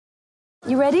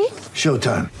You ready?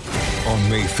 Showtime. On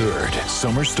May 3rd,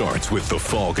 summer starts with The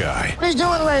Fall Guy. Let's do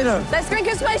it later. Let's drink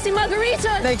a spicy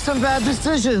margarita. Make some bad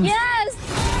decisions.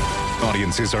 Yes!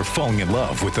 Audiences are falling in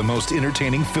love with the most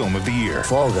entertaining film of the year.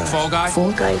 Fall Guy. Fall Guy?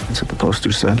 Fall guy. That's what the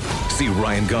poster said. See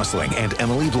Ryan Gosling and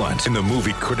Emily Blunt in the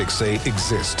movie critics say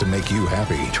exists to make you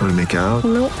happy. Trying to make it out?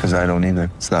 Nope. Because I don't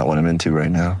either. It's not what I'm into right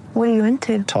now. What are you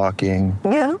into? Talking.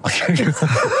 Yeah.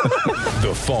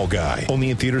 The Fall Guy.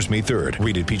 Only in theaters May 3rd.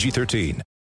 Rated PG-13.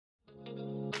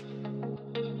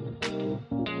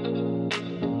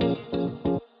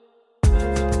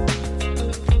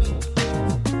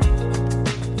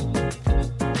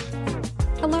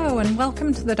 Hello, and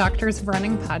welcome to the Doctors of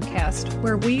Running podcast,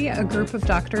 where we, a group of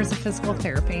doctors of physical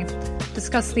therapy,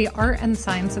 discuss the art and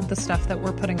science of the stuff that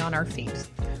we're putting on our feet.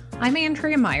 I'm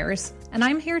Andrea Myers, and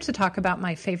I'm here to talk about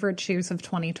my favorite shoes of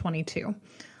 2022.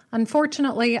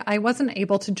 Unfortunately, I wasn't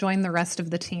able to join the rest of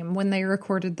the team when they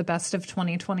recorded the Best of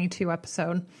 2022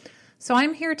 episode, so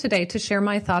I'm here today to share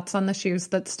my thoughts on the shoes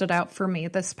that stood out for me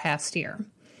this past year.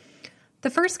 The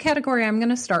first category I'm going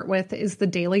to start with is the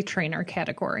Daily Trainer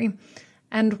category.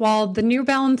 And while the New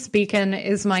Balance Beacon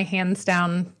is my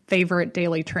hands-down favorite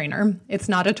daily trainer, it's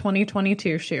not a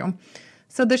 2022 shoe.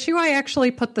 So the shoe I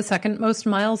actually put the second most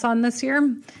miles on this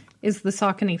year is the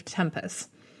Saucony Tempus.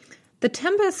 The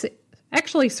Tempus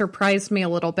actually surprised me a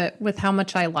little bit with how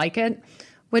much I like it,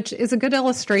 which is a good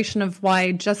illustration of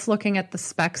why just looking at the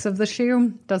specs of the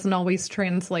shoe doesn't always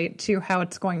translate to how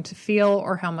it's going to feel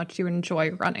or how much you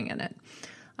enjoy running in it.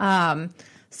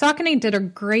 Saucony did a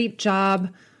great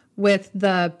job with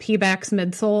the Pebax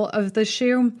midsole of the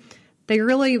shoe. They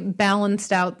really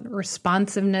balanced out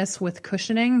responsiveness with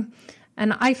cushioning,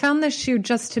 and I found this shoe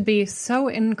just to be so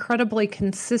incredibly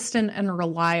consistent and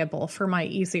reliable for my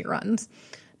easy runs.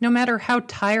 No matter how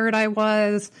tired I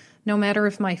was, no matter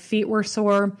if my feet were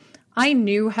sore, I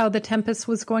knew how the Tempus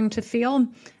was going to feel,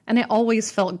 and it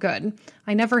always felt good.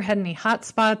 I never had any hot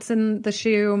spots in the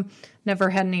shoe, never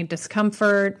had any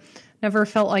discomfort, never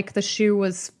felt like the shoe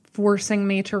was forcing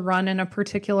me to run in a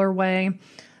particular way.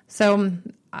 So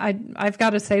I've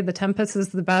got to say the Tempus is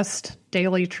the best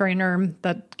daily trainer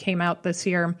that came out this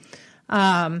year.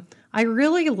 I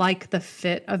really like the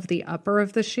fit of the upper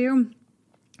of the shoe.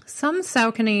 Some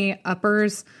Saucony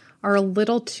uppers are a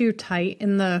little too tight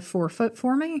in the forefoot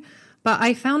for me, but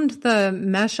I found the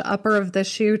mesh upper of the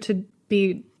shoe to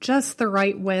be just the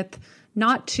right width,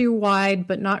 not too wide,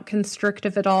 but not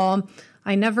constrictive at all.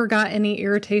 I never got any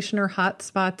irritation or hot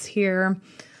spots here.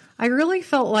 I really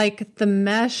felt like the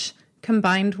mesh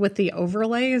combined with the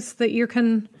overlays that you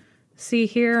can see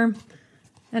here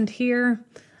and here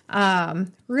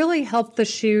really helped the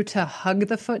shoe to hug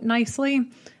the foot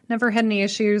nicely. Never had any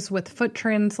issues with foot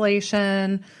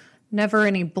translation, never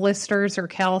any blisters or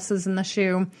calluses in the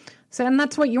shoe. So, and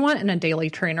that's what you want in a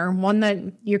daily trainer, one that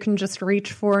you can just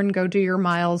reach for and go do your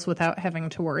miles without having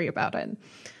to worry about it.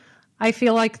 I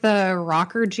feel like the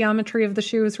rocker geometry of the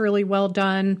shoe is really well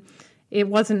done. It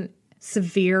wasn't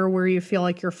severe where you feel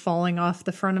like you're falling off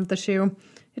the front of the shoe.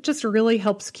 It just really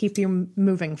helps keep you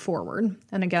moving forward.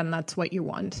 And again, that's what you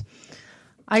want.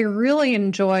 I really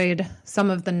enjoyed some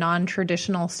of the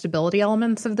non-traditional stability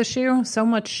elements of the shoe, so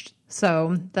much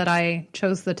so that I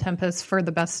chose the Tempus for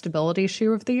the best stability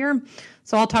shoe of the year.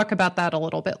 So I'll talk about that a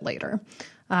little bit later.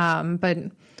 But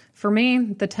for me,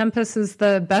 the Tempus is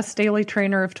the best daily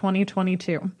trainer of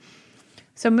 2022.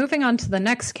 So moving on to the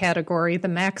next category, the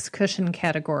Max Cushion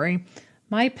category,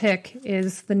 my pick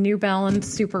is the New Balance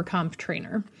Super Comp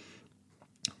Trainer.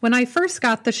 When I first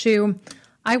got the shoe,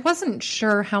 I wasn't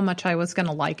sure how much I was going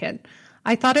to like it.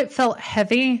 I thought it felt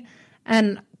heavy,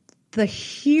 and the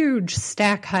huge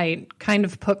stack height kind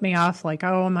of put me off, like,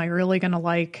 oh, am I really going to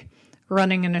like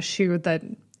running in a shoe that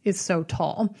is so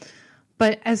tall?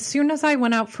 But as soon as I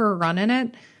went out for a run in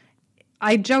it,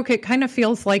 I joke, it kind of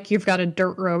feels like you've got a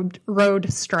dirt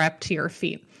road strapped to your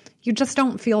feet. You just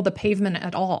don't feel the pavement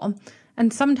at all.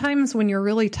 And sometimes when you're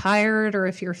really tired or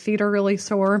if your feet are really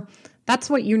sore, that's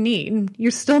what you need.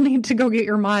 You still need to go get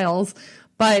your miles,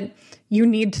 but you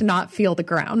need to not feel the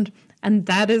ground. And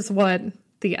that is what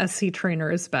the SC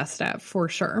Trainer is best at, for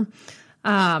sure.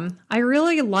 I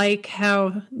really like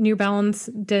how New Balance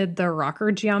did the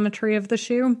rocker geometry of the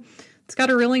shoe. It's got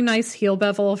a really nice heel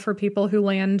bevel for people who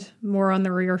land more on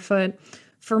the rear foot.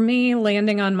 For me,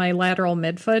 landing on my lateral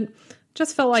midfoot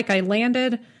just felt like I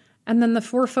landed, and then the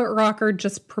forefoot rocker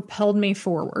just propelled me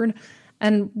forward.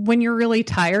 And when you're really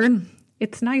tired,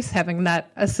 it's nice having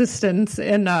that assistance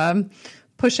in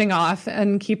pushing off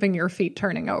and keeping your feet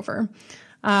turning over.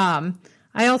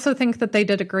 I also think that they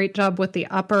did a great job with the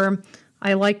upper.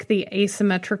 I like the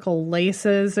asymmetrical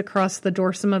laces across the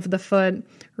dorsum of the foot.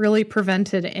 really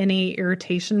prevented any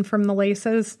irritation from the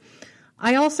laces.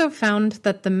 I also found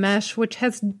that the mesh, which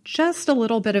has just a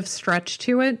little bit of stretch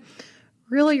to it,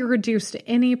 really reduced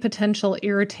any potential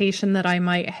irritation that I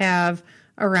might have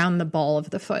around the ball of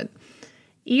the foot.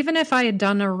 Even if I had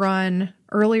done a run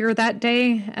earlier that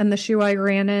day and the shoe I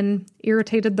ran in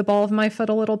irritated the ball of my foot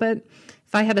a little bit,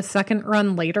 if I had a second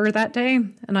run later that day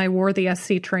and I wore the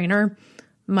SC trainer,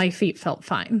 my feet felt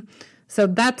fine. So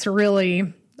that's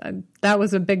really, that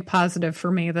was a big positive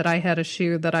for me, that I had a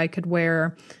shoe that I could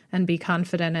wear and be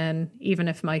confident in, even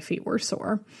if my feet were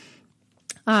sore.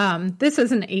 This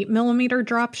is an 8mm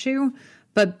drop shoe,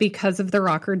 but because of the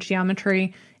rocker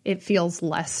geometry, it feels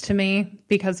less to me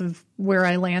because of where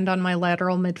I land on my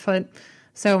lateral midfoot.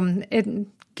 So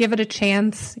give it a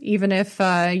chance, even if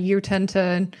you tend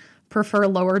to prefer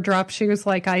lower drop shoes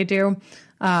like I do.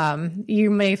 You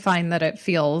may find that it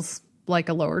feels like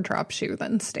a lower drop shoe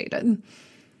than stated.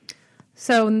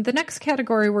 So the next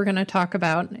category we're going to talk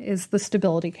about is the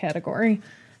stability category.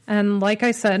 And like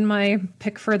I said, my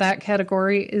pick for that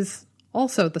category is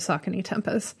also the Saucony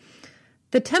Tempus.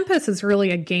 The Tempus is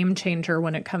really a game changer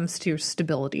when it comes to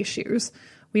stability shoes.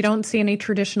 We don't see any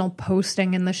traditional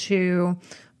posting in the shoe,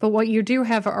 but what you do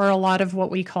have are a lot of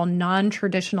what we call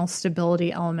non-traditional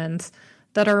stability elements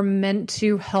that are meant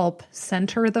to help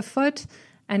center the foot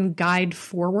and guide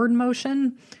forward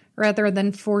motion rather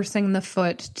than forcing the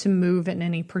foot to move in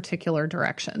any particular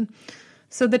direction.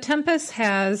 So the Tempus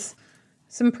has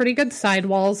some pretty good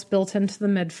sidewalls built into the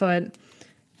midfoot.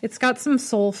 It's got some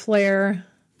sole flare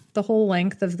the whole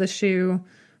length of the shoe,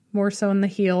 more so in the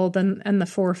heel and the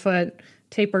forefoot,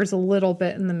 tapers a little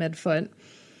bit in the midfoot.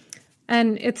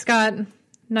 And it's got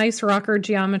nice rocker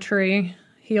geometry,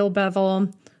 heel bevel,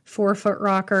 forefoot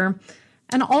rocker,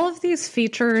 and all of these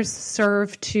features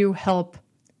serve to help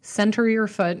center your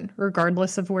foot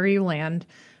regardless of where you land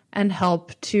and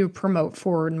help to promote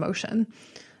forward motion.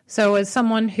 So as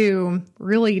someone who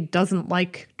really doesn't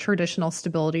like traditional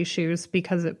stability shoes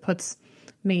because it puts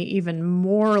me even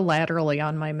more laterally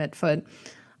on my midfoot,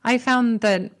 I found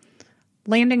that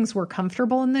landings were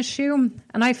comfortable in this shoe,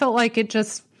 and I felt like it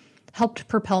just helped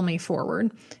propel me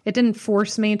forward. It didn't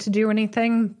force me to do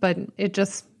anything, but it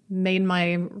just made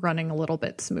my running a little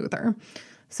bit smoother.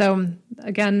 So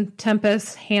again,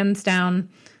 Tempus, hands down,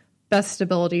 best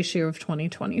stability shoe of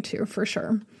 2022 for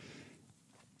sure.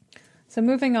 So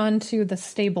moving on to the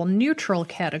stable neutral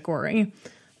category,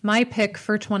 my pick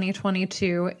for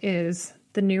 2022 is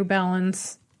the New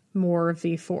Balance More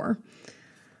V4.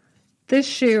 This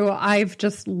shoe I've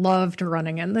just loved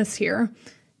running in this year.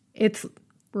 It's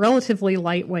relatively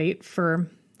lightweight for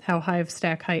how high of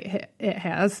stack height it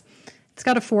has. It's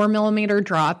got a 4mm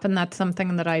drop, and that's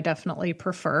something that I definitely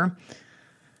prefer.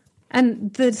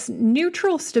 And the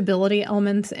neutral stability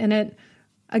elements in it,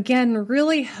 again,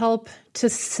 really help to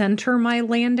center my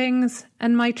landings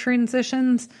and my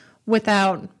transitions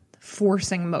without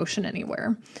forcing motion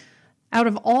anywhere. Out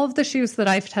of all of the shoes that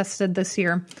I've tested this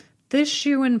year, this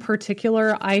shoe in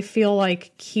particular, I feel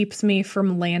like keeps me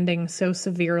from landing so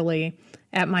severely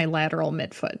at my lateral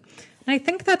midfoot. And I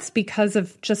think that's because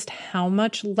of just how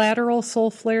much lateral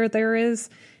sole flare there is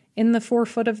in the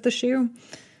forefoot of the shoe.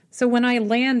 So when I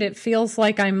land, it feels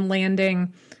like I'm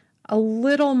landing a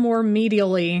little more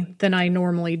medially than I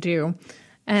normally do,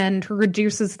 and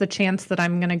reduces the chance that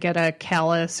I'm going to get a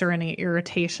callus or any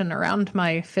irritation around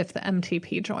my fifth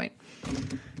MTP joint.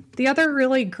 The other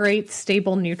really great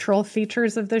stable neutral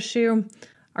features of this shoe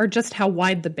are just how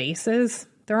wide the base is.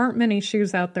 There aren't many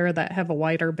shoes out there that have a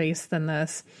wider base than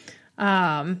this.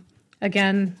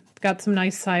 Again, got some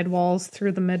nice sidewalls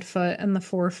through the midfoot and the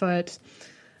forefoot.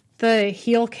 The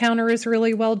heel counter is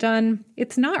really well done.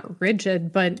 It's not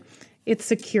rigid, but it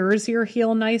secures your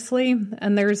heel nicely,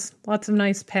 and there's lots of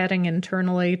nice padding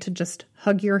internally to just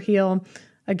hug your heel,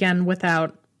 again,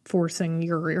 without forcing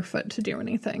your rear foot to do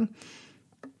anything.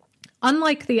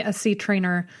 Unlike the SC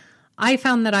Trainer, I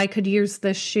found that I could use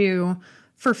this shoe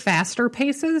for faster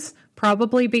paces,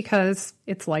 probably because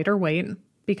it's lighter weight,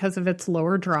 because of its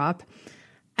lower drop,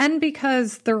 and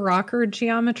because the rocker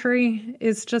geometry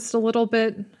is just a little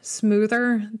bit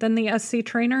smoother than the SC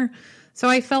Trainer. So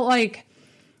I felt like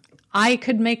I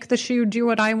could make the shoe do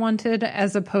what I wanted,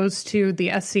 as opposed to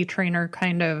the SC Trainer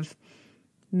kind of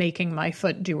making my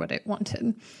foot do what it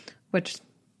wanted, which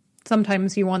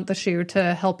sometimes you want the shoe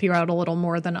to help you out a little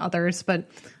more than others, but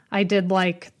I did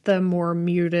like the more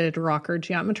muted rocker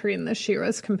geometry in this shoe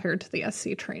as compared to the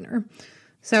SC Trainer.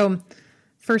 So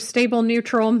for stable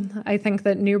neutral, I think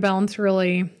that New Balance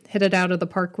really hit it out of the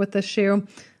park with this shoe,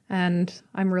 and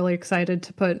I'm really excited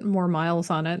to put more miles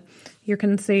on it. You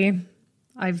can see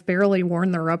I've barely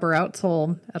worn the rubber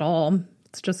outsole at all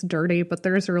It's just dirty, but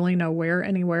there's really no wear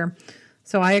anywhere.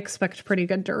 So I expect pretty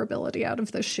good durability out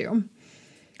of this shoe.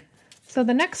 So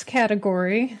the next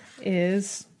category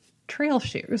is trail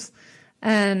shoes.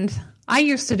 And I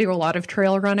used to do a lot of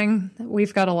trail running.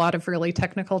 We've got a lot of really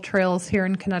technical trails here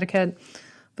in Connecticut.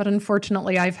 But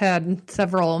unfortunately, I've had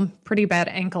several pretty bad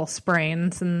ankle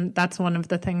sprains, and that's one of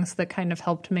the things that kind of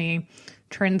helped me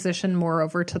transition more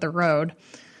over to the road.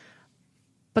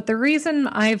 But the reason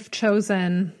I've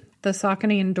chosen the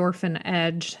Saucony Endorphin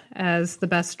Edge as the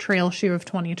best trail shoe of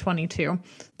 2022,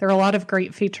 there are a lot of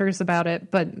great features about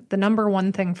it, but the number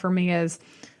one thing for me is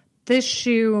this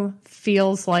shoe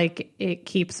feels like it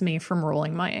keeps me from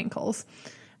rolling my ankles.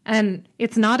 And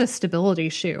it's not a stability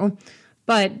shoe,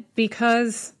 but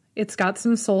because it's got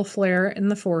some sole flare in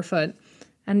the forefoot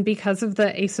and because of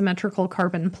the asymmetrical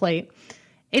carbon plate,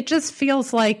 it just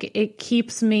feels like it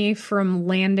keeps me from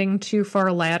landing too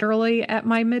far laterally at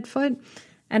my midfoot,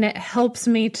 and it helps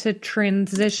me to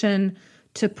transition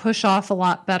to push off a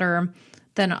lot better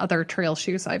than other trail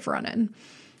shoes I've run in.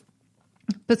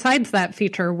 Besides that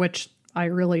feature, which I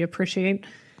really appreciate,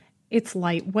 it's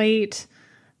lightweight.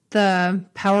 The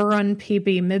PowerRun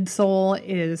PB midsole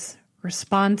is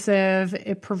responsive.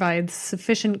 It provides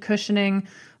sufficient cushioning,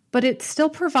 but it still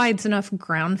provides enough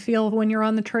ground feel when you're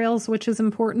on the trails, which is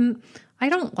important. I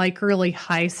don't like really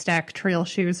high stack trail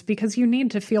shoes because you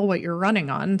need to feel what you're running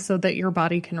on so that your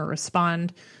body can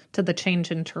respond to the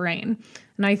change in terrain.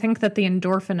 And I think that the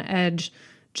Endorphin Edge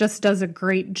just does a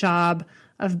great job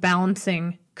of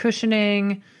balancing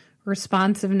cushioning,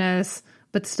 responsiveness,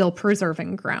 but still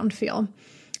preserving ground feel.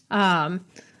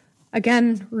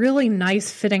 Again, really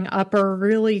nice fitting upper,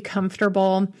 really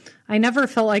comfortable. I never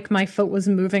felt like my foot was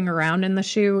moving around in the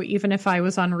shoe, even if I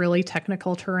was on really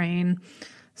technical terrain.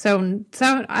 So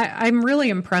I'm really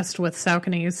impressed with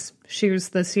Saucony's shoes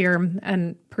this year,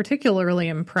 and particularly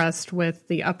impressed with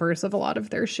the uppers of a lot of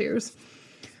their shoes.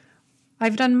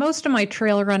 I've done most of my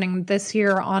trail running this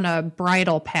year on a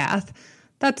bridle path.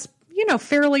 That's,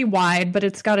 fairly wide, but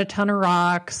it's got a ton of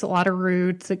rocks, a lot of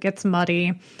roots, it gets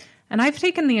muddy. And I've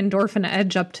taken the Endorphin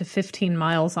Edge up to 15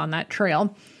 miles on that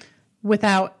trail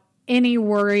without any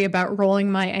worry about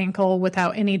rolling my ankle,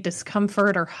 without any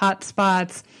discomfort or hot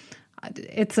spots.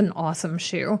 It's an awesome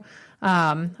shoe.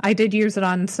 I did use it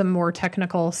on some more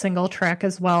technical single track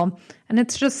as well. And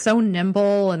it's just so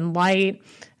nimble and light.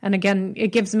 And again, it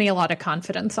gives me a lot of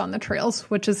confidence on the trails,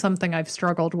 which is something I've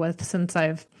struggled with since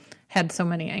I've had so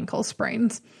many ankle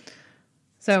sprains.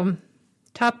 So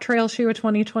top trail shoe of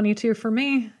 2022 for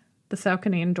me, the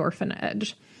Saucony Endorphin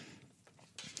Edge.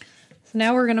 So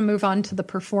now we're going to move on to the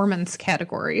performance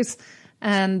categories.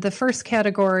 And the first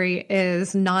category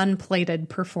is non-plated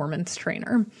performance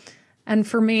trainer. And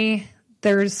for me,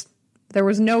 there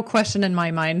was no question in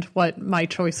my mind what my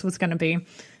choice was going to be.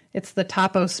 It's the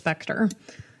Topo Spectre.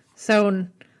 So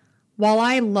while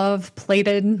I love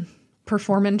plated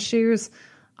performance shoes,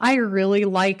 I really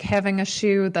like having a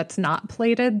shoe that's not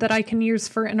plated that I can use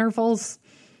for intervals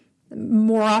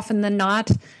more often than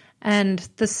not. And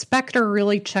the Spectre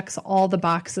really checks all the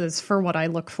boxes for what I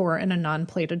look for in a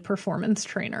non-plated performance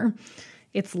trainer.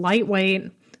 It's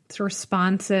lightweight, it's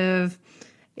responsive,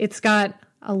 it's got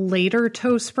a later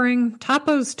toe spring.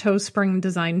 Topo's toe spring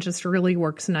design just really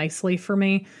works nicely for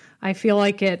me. I feel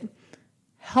like it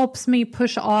helps me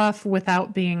push off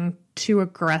without being too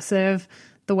aggressive,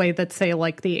 the way that, say,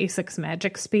 like the Asics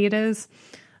Magic Speed is.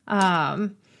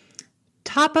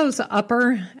 Topo's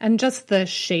upper and just the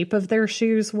shape of their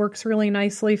shoes works really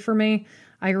nicely for me.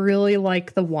 I really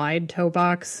like the wide toe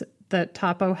box that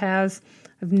Topo has.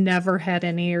 I've never had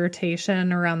any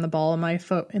irritation around the ball of my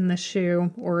foot in the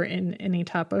shoe or in any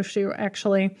Topo shoe,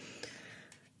 actually.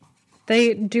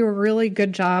 They do a really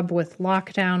good job with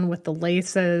lockdown with the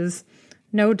laces,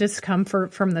 no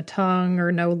discomfort from the tongue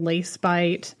or no lace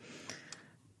bite.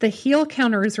 The heel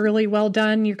counter is really well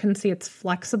done. You can see it's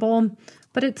flexible,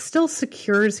 but it still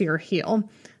secures your heel.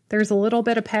 There's a little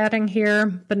bit of padding here,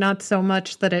 but not so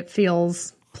much that it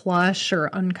feels plush or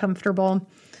uncomfortable.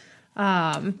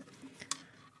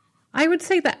 I would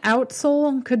say the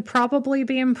outsole could probably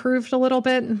be improved a little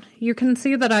bit. You can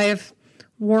see that I've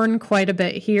worn quite a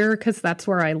bit here because that's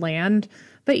where I land.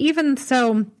 But even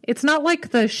so, it's not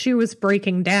like the shoe is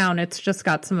breaking down. It's just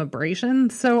got some abrasion.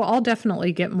 So I'll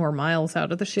definitely get more miles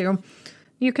out of the shoe.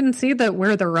 You can see that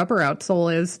where the rubber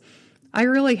outsole is, I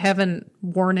really haven't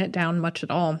worn it down much at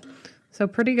all. So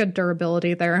pretty good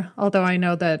durability there. Although I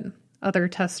know that other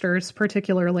testers,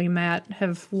 particularly Matt,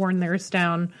 have worn theirs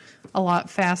down a lot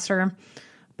faster.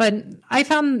 But I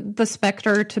found the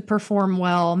Spectre to perform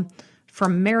well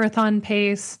from marathon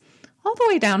pace all the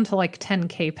way down to like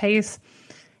 10K pace.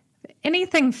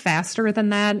 anything faster than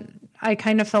that, I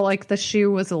kind of felt like the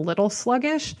shoe was a little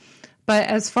sluggish. But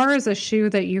as far as a shoe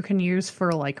that you can use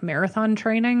for like marathon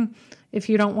training, if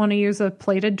you don't want to use a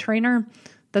plated trainer,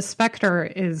 the Spectre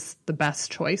is the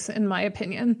best choice in my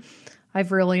opinion.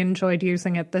 I've really enjoyed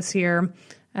using it this year,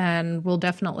 and we'll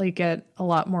definitely get a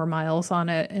lot more miles on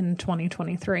it in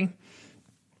 2023.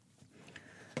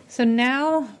 So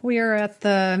now we are at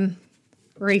the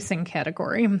racing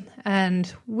category,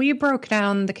 and we broke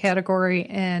down the category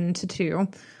into two.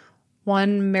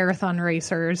 One, marathon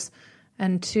racers,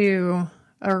 and two,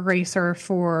 a racer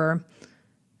for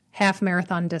half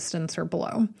marathon distance or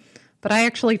below. But I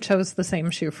actually chose the same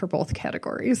shoe for both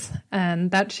categories, and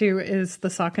that shoe is the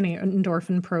Saucony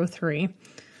Endorphin Pro 3.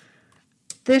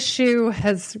 This shoe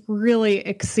has really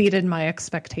exceeded my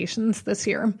expectations this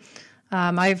year.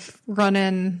 I've run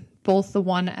in both the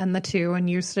 1 and the 2 and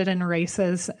used it in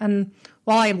races, and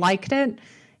while I liked it,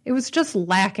 it was just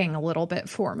lacking a little bit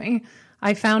for me.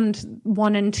 I found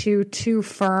 1 and 2 too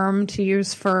firm to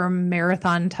use for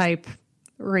marathon type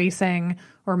racing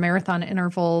or marathon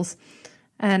intervals,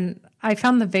 and I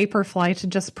found the Vaporfly to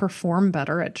just perform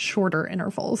better at shorter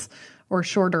intervals or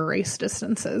shorter race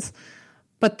distances.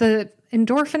 But the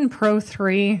Endorphin Pro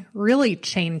 3 really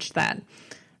changed that.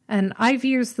 And I've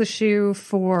used the shoe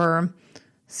for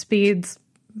speeds,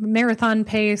 marathon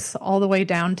pace, all the way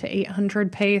down to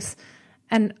 800 pace.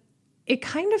 And it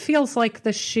kind of feels like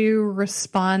the shoe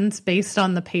responds based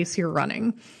on the pace you're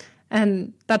running.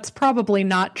 And that's probably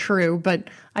not true, but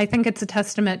I think it's a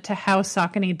testament to how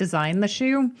Saucony designed the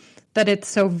shoe, that it's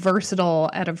so versatile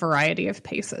at a variety of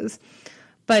paces.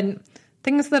 But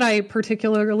things that I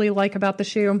particularly like about the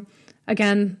shoe,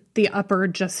 again, the upper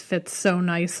just fits so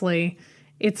nicely.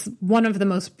 It's one of the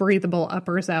most breathable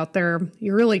uppers out there.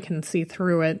 You really can see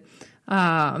through it.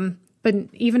 But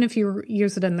even if you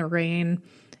use it in the rain,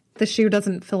 the shoe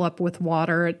doesn't fill up with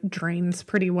water. It drains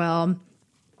pretty well.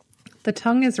 The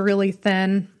tongue is really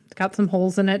thin. It's got some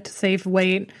holes in it to save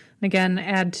weight, and again,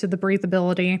 add to the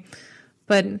breathability.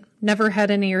 But never had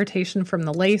any irritation from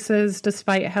the laces,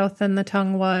 despite how thin the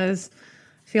tongue was.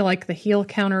 I feel like the heel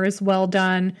counter is well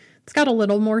done. It's got a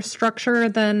little more structure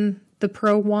than the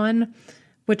Pro 1,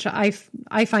 which I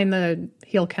find the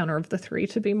heel counter of the 3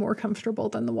 to be more comfortable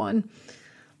than the 1.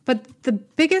 But the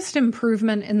biggest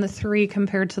improvement in the 3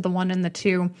 compared to the 1 and the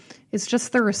 2 is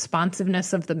just the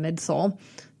responsiveness of the midsole.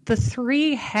 The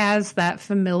 3 has that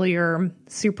familiar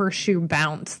super shoe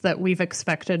bounce that we've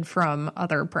expected from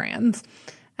other brands.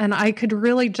 And I could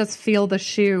really just feel the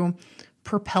shoe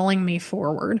propelling me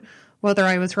forward, whether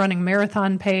I was running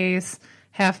marathon pace,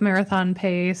 half marathon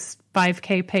pace,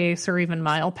 5K pace, or even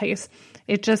mile pace.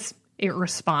 It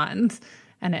responds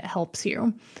and it helps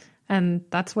you. And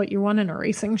that's what you want in a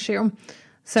racing shoe.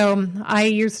 So I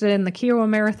used it in the Kiowa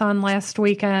Marathon last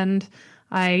weekend.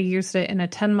 I used it in a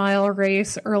 10-mile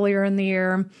race earlier in the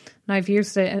year, and I've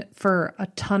used it for a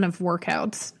ton of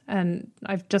workouts, and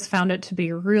I've just found it to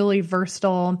be really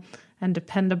versatile and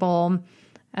dependable,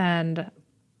 and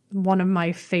one of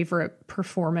my favorite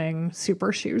performing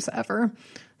super shoes ever.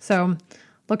 So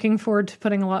looking forward to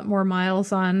putting a lot more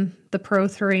miles on the Pro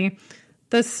 3.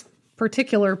 This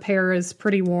particular pair is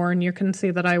pretty worn. You can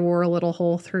see that I wore a little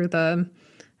hole through the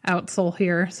outsole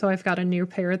here, so I've got a new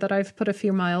pair that I've put a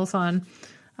few miles on.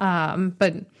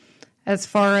 But as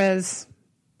far as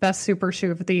best super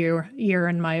shoe of the year,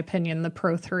 in my opinion, the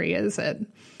Pro 3 is it.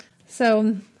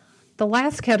 So the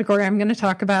last category I'm going to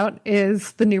talk about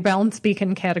is the New Balance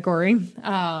Beacon category,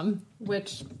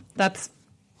 which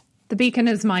the Beacon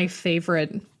is my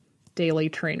favorite daily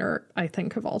trainer, I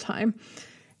think, of all time.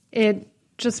 It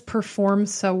just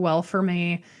performs so well for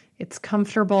me. It's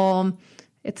comfortable.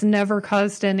 It's never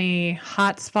caused any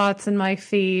hot spots in my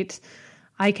feet.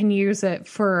 I can use it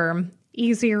for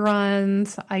easy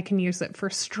runs. I can use it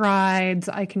for strides.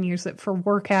 I can use it for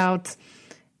workouts.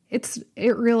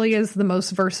 It really is the most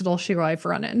versatile shoe I've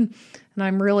run in. And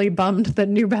I'm really bummed that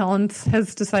New Balance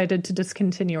has decided to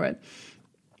discontinue it.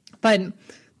 But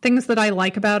things that I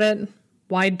like about it: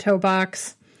 wide toe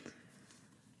box,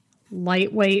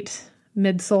 lightweight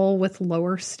midsole with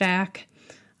lower stack.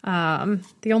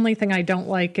 The only thing I don't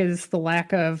like is the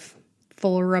lack of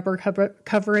full rubber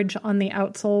coverage on the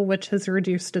outsole, which has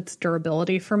reduced its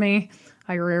durability for me.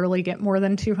 I rarely get more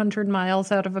than 200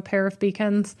 miles out of a pair of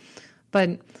Beacons,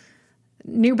 but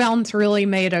New Balance really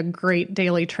made a great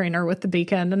daily trainer with the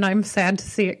Beacon, and I'm sad to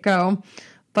see it go.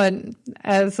 But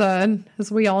as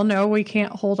we all know, we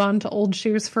can't hold on to old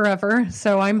shoes forever,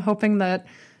 so I'm hoping that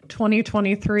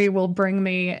 2023 will bring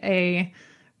me a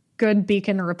good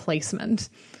Beacon replacement.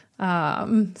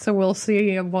 So we'll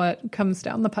see what comes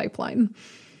down the pipeline.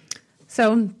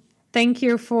 So Thank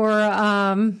you for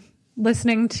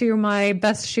listening to my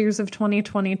best shoes of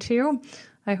 2022.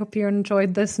 I hope you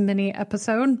enjoyed this mini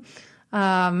episode.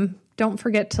 Don't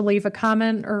forget to leave a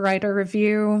comment or write a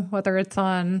review, whether it's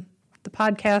on the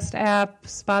podcast app,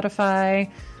 Spotify,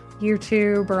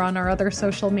 YouTube, or on our other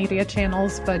social media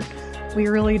channels. But we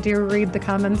really do read the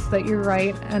comments that you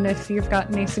write. And if you've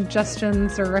got any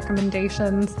suggestions or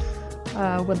recommendations,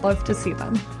 would love to see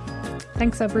them.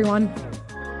 Thanks, everyone.